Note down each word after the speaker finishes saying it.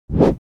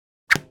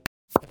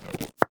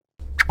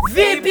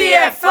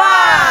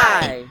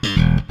VPFI!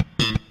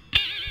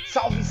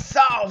 Salve,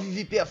 salve,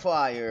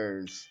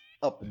 VPFIers!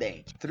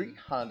 Update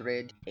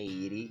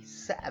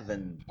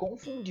 387.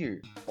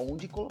 Confundir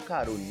onde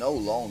colocar o no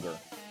longer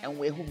é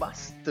um erro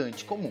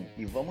bastante comum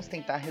e vamos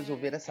tentar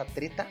resolver essa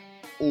treta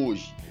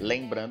hoje.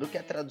 Lembrando que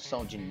a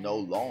tradução de no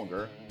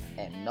longer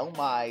é não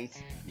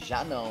mais,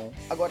 já não.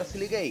 Agora se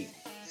liga aí,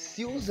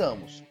 se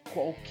usamos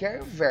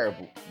qualquer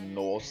verbo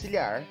no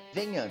auxiliar,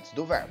 vem antes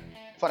do verbo.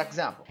 For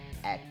example,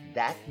 at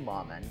that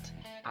moment,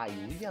 I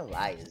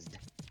realized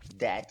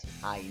that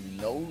I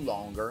no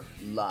longer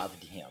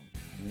loved him.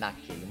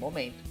 Naquele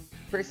momento,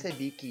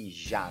 percebi que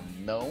já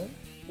não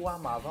o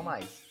amava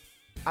mais.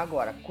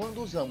 Agora,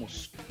 quando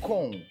usamos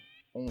com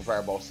um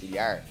verbo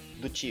auxiliar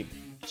do tipo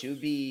to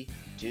be,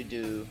 to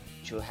do,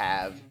 to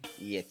have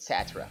e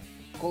etc.,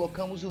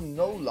 colocamos o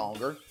no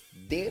longer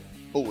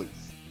depois.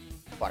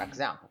 For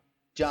example,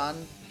 John,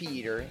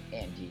 Peter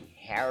and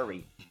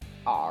Harry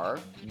are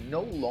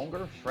no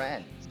longer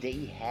friends.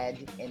 They had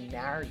an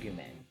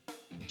argument.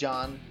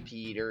 John,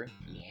 Peter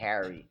e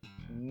Harry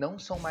não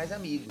são mais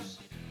amigos.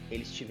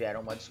 Eles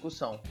tiveram uma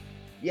discussão.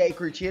 E aí,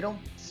 curtiram?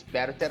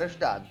 Espero ter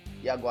ajudado.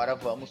 E agora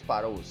vamos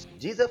para os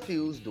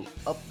desafios do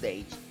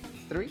Update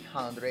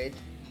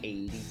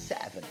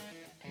 387.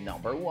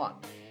 Number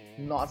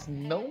 1. Nós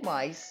não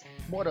mais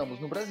moramos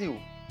no Brasil.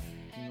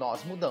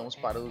 Nós mudamos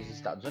para os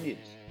Estados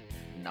Unidos.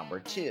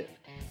 Number 2.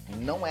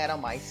 Não era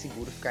mais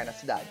seguro ficar na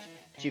cidade.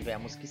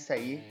 Tivemos que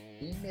sair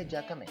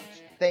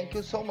imediatamente. Thank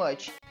you so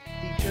much,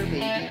 Teacher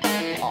Baby.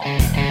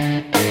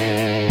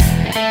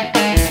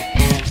 Off.